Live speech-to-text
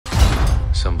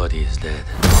Somebody is dead.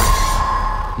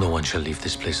 No one shall leave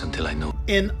this place until I know.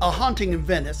 In A Haunting in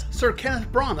Venice, Sir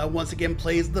Kenneth Branagh once again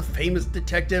plays the famous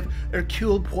detective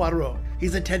Hercule Poirot.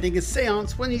 He's attending a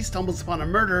seance when he stumbles upon a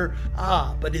murder.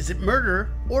 But is it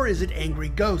murder or is it angry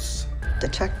ghosts?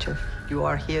 Detective, you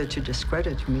are here to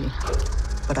discredit me,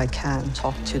 but I can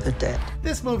talk to the dead.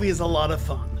 This movie is a lot of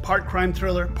fun. Part crime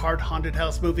thriller, part haunted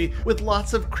house movie with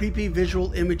lots of creepy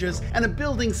visual images and a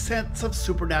building sense of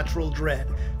supernatural dread.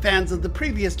 Fans of the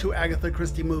previous two Agatha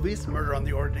Christie movies, Murder on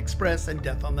the Orient Express and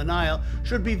Death on the Nile,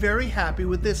 should be very happy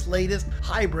with this latest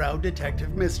highbrow detective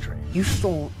mystery. You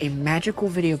stole a magical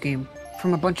video game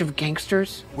from a bunch of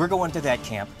gangsters? We're going to that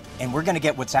camp, and we're gonna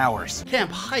get what's ours.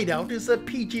 Camp Hideout is a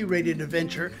PG-rated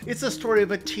adventure. It's the story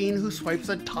of a teen who swipes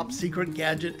a top-secret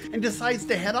gadget and decides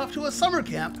to head off to a summer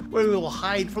camp where he will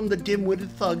hide from the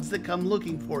dim-witted thugs that come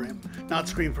looking for him. Not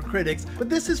scream for critics, but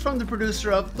this is from the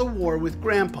producer of The War with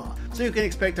Grandpa, so you can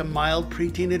expect a mild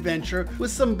preteen adventure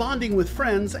with some bonding with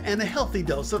friends and a healthy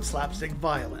dose of slapstick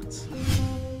violence.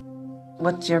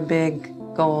 What's your big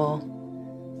goal,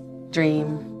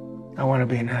 dream? I want to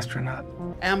be an astronaut.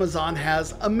 Amazon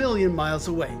has A Million Miles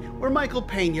Away, where Michael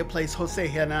Pena plays Jose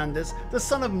Hernandez, the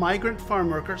son of migrant farm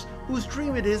workers whose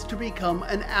dream it is to become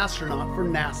an astronaut for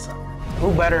NASA.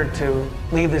 Who better to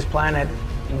leave this planet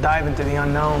and dive into the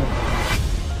unknown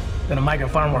than a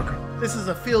migrant farm worker? This is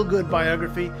a feel-good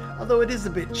biography, although it is a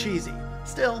bit cheesy.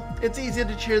 Still, it's easy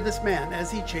to cheer this man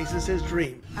as he chases his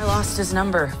dream. I lost his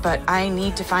number, but I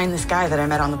need to find this guy that I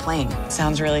met on the plane.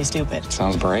 Sounds really stupid.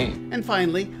 Sounds great. And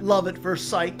finally, Love at First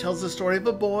Sight tells the story of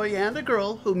a boy and a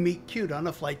girl who meet cute on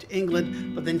a flight to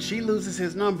England, but then she loses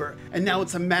his number, and now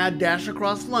it's a mad dash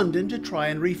across London to try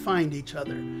and re-find each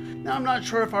other. Now, I'm not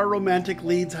sure if our romantic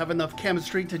leads have enough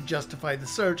chemistry to justify the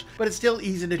search, but it's still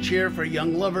easy to cheer for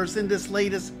young lovers in this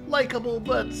latest, likable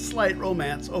but slight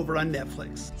romance over on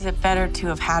Netflix. Is it better to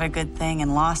have had a good thing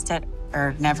and lost it,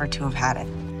 or never to have had it?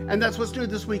 And that's what's new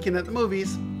this weekend at the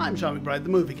movies. I'm Sean McBride, the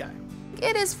movie guy.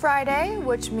 It is Friday,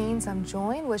 which means I'm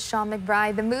joined with Sean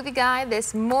McBride, the movie guy,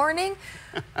 this morning,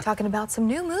 talking about some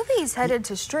new movies headed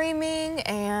to streaming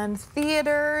and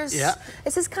theaters. Yeah.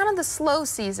 This is kind of the slow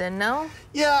season, no?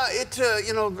 Yeah,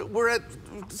 we're at,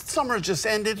 summer just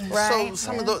ended, right, so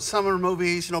some of those summer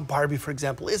movies, Barbie, for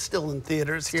example, is still in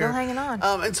theaters here. Still hanging on.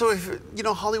 And so if,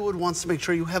 Hollywood wants to make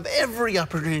sure you have every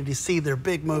opportunity to see their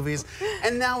big movies,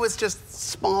 and now it's just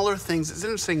smaller things. It's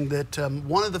interesting that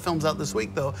one of the films out this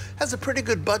week, though, has a pretty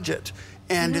good budget.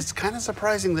 And it's kind of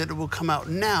surprising that it will come out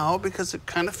now because it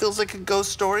kind of feels like a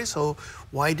ghost story. So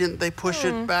why didn't they push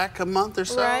it back a month or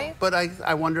so? Right. But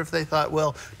I wonder if they thought,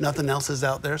 well, nothing else is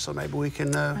out there, so maybe we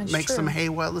can make some hay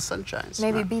while the sun shines.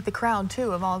 Maybe beat the crowd,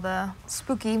 too, of all the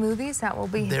spooky movies that will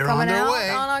be They're coming on their out way.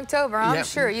 on October. I'm Yep.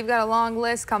 sure you've got a long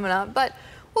list coming up, but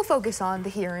we'll focus on the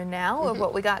here and now of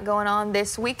what we got going on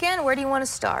this weekend. Where do you want to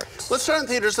start? Let's start in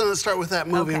theaters and let's start with that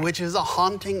movie, Okay. which is A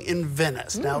Haunting in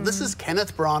Venice. Now, this is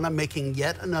Kenneth Branagh making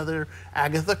yet another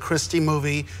Agatha Christie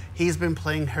movie. He's been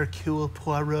playing Hercule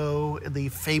Poirot, the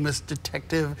famous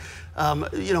detective.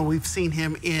 We've seen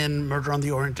him in Murder on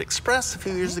the Orient Express a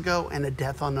few years ago and A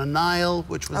Death on the Nile,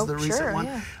 which was the recent one.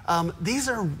 Yeah. These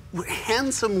are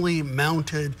handsomely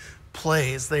mounted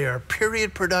plays. They are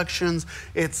period productions.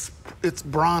 It's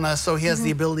Branagh, so he has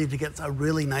the ability to get a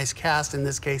really nice cast. In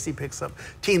this case, he picks up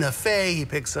Tina Fey, he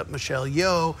picks up Michelle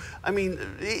Yeoh. I mean,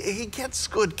 he gets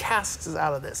good casts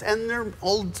out of this. And they're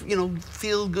old,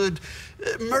 feel-good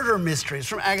murder mysteries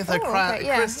from Agatha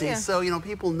Christie. Yeah. So,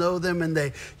 people know them, and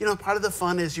they, part of the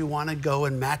fun is you want to go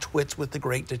and match wits with the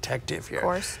great detective here. Of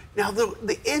course. Now,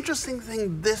 the interesting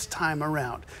thing this time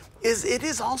around is it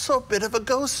is also a bit of a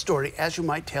ghost story, as you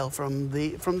might tell from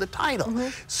the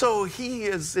title. So he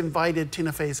has invited,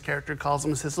 Tina Fey's character calls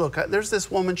him and says, look, there's this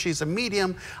woman, she's a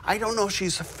medium. I don't know if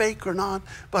she's a fake or not,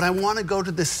 but I want to go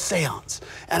to this seance.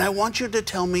 And I want you to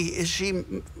tell me, is she,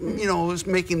 is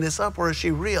making this up or is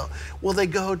she real? Well, they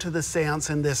go to the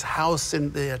seance in this house in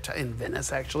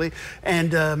Venice, actually. And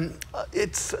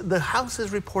the house is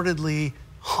reportedly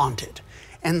haunted.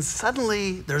 And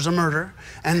suddenly there's a murder,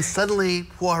 and suddenly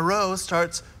Poirot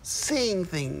starts seeing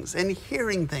things and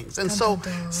hearing things. And so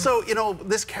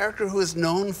this character who is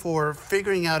known for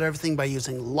figuring out everything by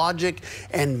using logic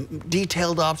and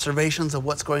detailed observations of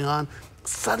what's going on,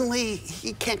 suddenly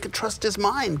he can't trust his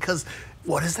mind because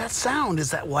what is that sound?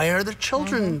 Why are there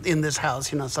children in this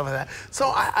house? You know, stuff like that.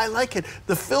 So I like it.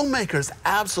 The filmmakers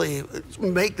absolutely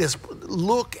make this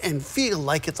look and feel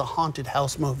like it's a haunted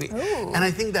house movie. Ooh. And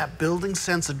I think that building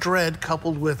sense of dread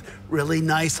coupled with really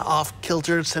nice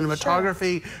off-kilter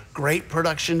cinematography, great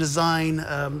production design,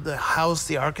 the house,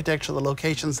 the architecture, the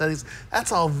location settings,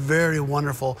 that's all very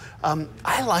wonderful.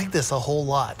 I like this a whole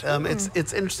lot.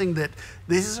 It's interesting that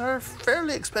these are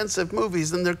fairly expensive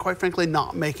movies and they're quite frankly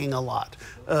not making a lot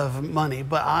of money,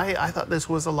 but I thought this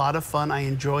was a lot of fun. I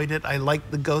enjoyed it. I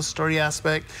liked the ghost story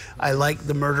aspect. I liked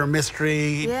the murder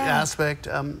mystery aspect.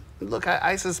 Look,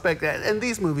 I suspect that, and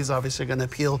these movies obviously are going to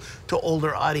appeal to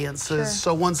older audiences.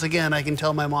 So once again, I can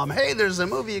tell my mom, hey, there's a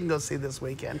movie you can go see this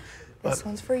weekend. This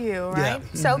one's for you, right?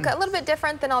 Yeah. So a little bit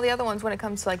different than all the other ones when it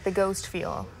comes to like the ghost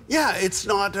feel. Yeah, it's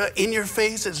not in your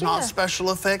face. It's not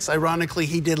special effects. Ironically,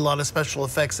 he did a lot of special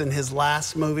effects in his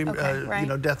last movie, you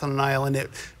know, Death on an Island.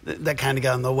 That kind of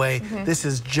got in the way. This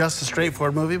is just a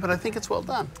straightforward movie, but I think it's well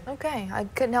done. Okay, I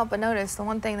couldn't help but notice the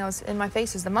one thing that was in my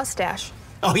face is the mustache.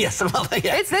 Oh, yes. Well,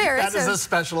 yeah. It's there. That is a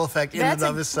special effect in and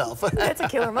of itself. That's a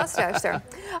killer mustache there.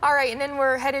 All right, and then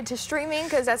we're headed to streaming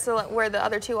because that's where the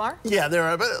other two are? Yeah, there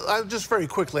are. But just very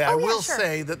quickly, I will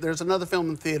say that there's another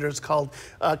film in theaters called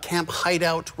Camp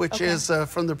Hideout, which is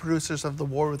from the producers of The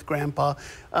War with Grandpa.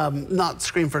 Not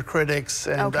Scream for Critics.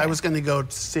 And I was going to go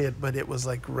see it, but it was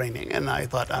like raining. And I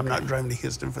thought, I'm not driving to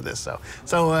Houston for this.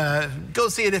 So go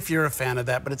see it if you're a fan of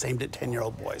that, but it's aimed at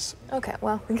 10-year-old boys. Okay,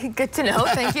 well, good to know.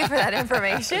 Thank you for that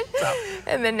information.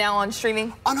 And then now on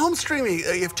streaming? On home streaming,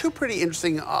 you have two pretty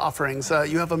interesting offerings.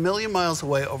 You have A Million Miles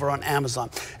Away over on Amazon.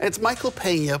 And it's Michael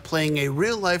Pena playing a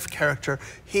real-life character.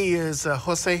 He is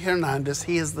Jose Hernandez.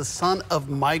 He is the son of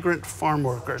migrant farm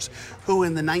workers who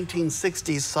in the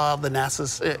 1960s saw the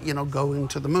NASA's, you know, going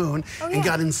to the moon and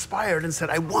got inspired and said,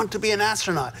 I want to be an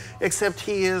astronaut. Except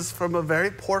he is from a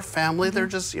very poor family. They're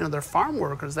just, you know, they're farm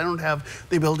workers. They don't have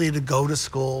the ability to go to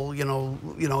school,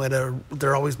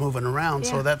 they're always moving around.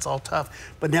 So that's all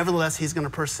tough. But nevertheless, he's going to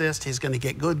persist. He's going to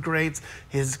get good grades.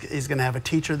 He's going to have a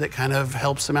teacher that kind of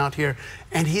helps him out here.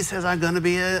 And he says, I'm going to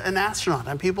be an astronaut.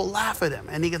 And people laugh at him.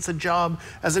 And he gets a job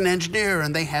as an engineer.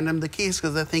 And they hand him the keys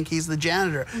because they think he's the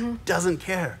janitor. Doesn't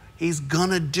care. He's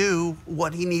gonna do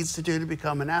what he needs to do to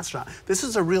become an astronaut. This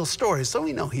is a real story, so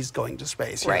we know he's going to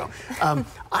space. You know?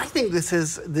 I think this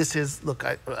is. Look,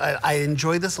 I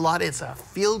enjoy this a lot. It's a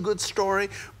feel-good story,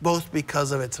 both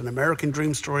because of it's an American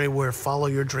dream story where follow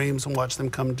your dreams and watch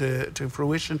them come to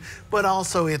fruition, but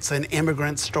also it's an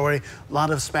immigrant story. A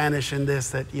lot of Spanish in this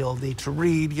that you'll need to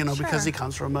read, you know, because he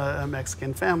comes from a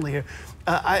Mexican family here.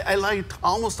 I liked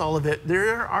almost all of it.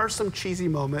 There are some cheesy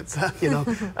moments, you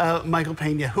know. Michael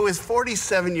Pena, who is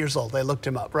 47 years old. I looked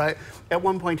him up, right? At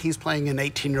one point, he's playing an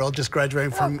 18-year-old just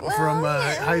graduating from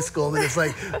high school. And it's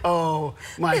like, oh,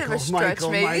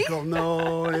 Michael,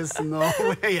 no, it's no.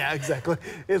 Yeah, exactly.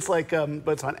 It's like, but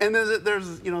it's fun. And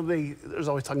there's you know, there's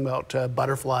always talking about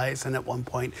butterflies. And at one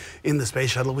point in the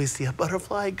space shuttle, we see a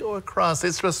butterfly go across.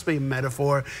 It's supposed to be a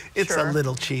metaphor. It's a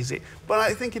little cheesy. But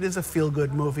I think it is a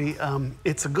feel-good movie.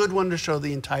 It's a good one to show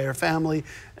the entire family,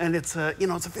 and it's a, you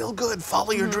know, it's a feel-good,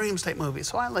 follow your dreams type movie.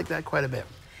 So I like that quite a bit.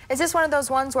 Is this one of those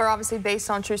ones where obviously based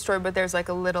on true story, but there's like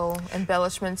a little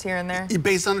embellishments here and there?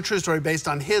 Based on a true story, based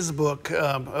on his book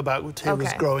about him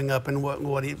was growing up and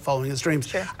what he following his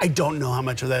dreams. I don't know how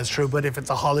much of that is true, but if it's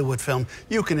a Hollywood film,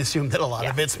 you can assume that a lot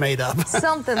of it's made up.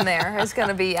 Something there is going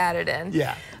to be added in.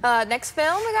 Next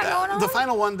film we got going on? The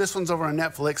final one, this one's over on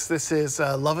Netflix. This is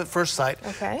Love at First Sight.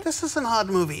 This is an odd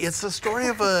movie. It's the story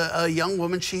of a young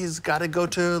woman. She's got to go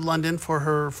to London for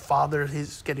her father.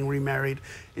 He's getting remarried,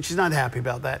 and she's not happy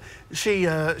about that.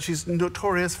 She's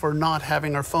notorious for not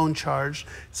having her phone charged,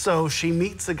 so she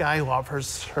meets a guy who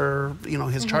offers her, you know,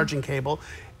 his charging cable,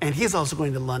 and he's also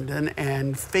going to London,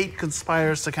 and fate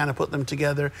conspires to kind of put them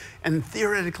together, and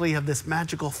theoretically have this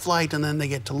magical flight, and then they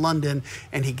get to London,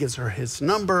 and he gives her his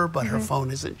number, but her phone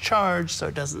isn't charged, so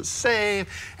it doesn't save,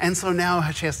 and so now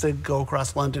she has to go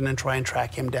across London and try and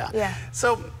track him down.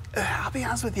 So, I'll be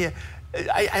honest with you,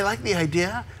 I like the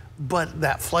idea, but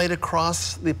that flight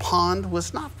across the pond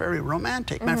was not very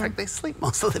romantic. Matter of fact, they sleep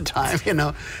most of the time, you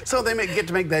know. So they get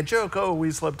to make that joke, oh,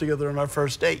 we slept together on our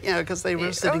first date, you know, because they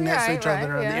were sitting next to each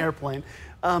other on the airplane.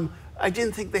 I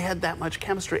didn't think they had that much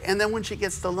chemistry. And then when she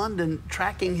gets to London,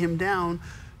 tracking him down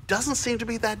doesn't seem to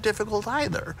be that difficult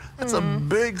either. It's a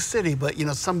big city, but, you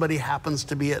know, somebody happens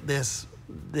to be at this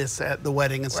this at the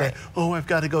wedding and say, oh, I've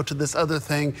got to go to this other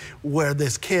thing where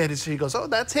this kid, and she goes, oh,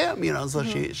 that's him, you know, so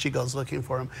she goes looking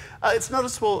for him. It's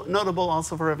notable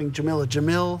also for having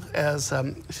Jamil as,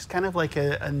 she's kind of like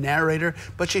a narrator,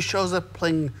 but she shows up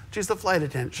playing, she's the flight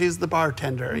attendant, she's the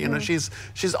bartender, you know, she's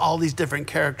all these different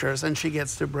characters, and she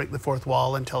gets to break the fourth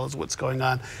wall and tell us what's going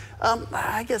on.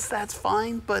 I guess that's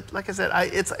fine, but like I said,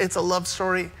 it's a love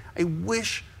story. I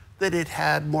wish that it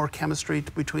had more chemistry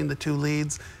between the two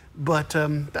leads. But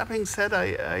that being said,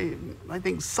 I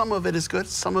think some of it is good.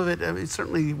 Some of it, I mean,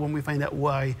 certainly when we find out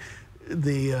why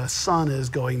the son is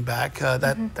going back,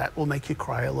 that will make you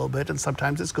cry a little bit. And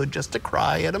sometimes it's good just to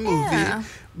cry at a movie. Yeah.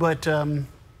 But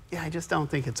yeah, I just don't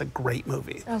think it's a great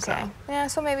movie. Okay. So. Yeah,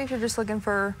 so maybe if you're just looking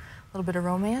for a little bit of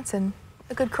romance and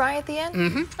a good cry at the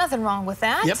end, nothing wrong with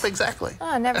that. Yep, exactly.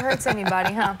 Oh, never hurts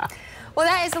anybody, huh? Well,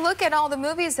 that is a look at all the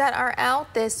movies that are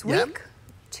out this week. Yep.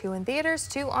 2 in theaters,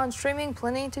 2 on streaming,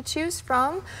 plenty to choose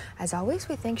from. As always,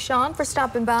 we thank Sean for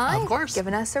stopping by. Of course.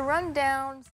 Giving us a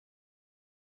rundown.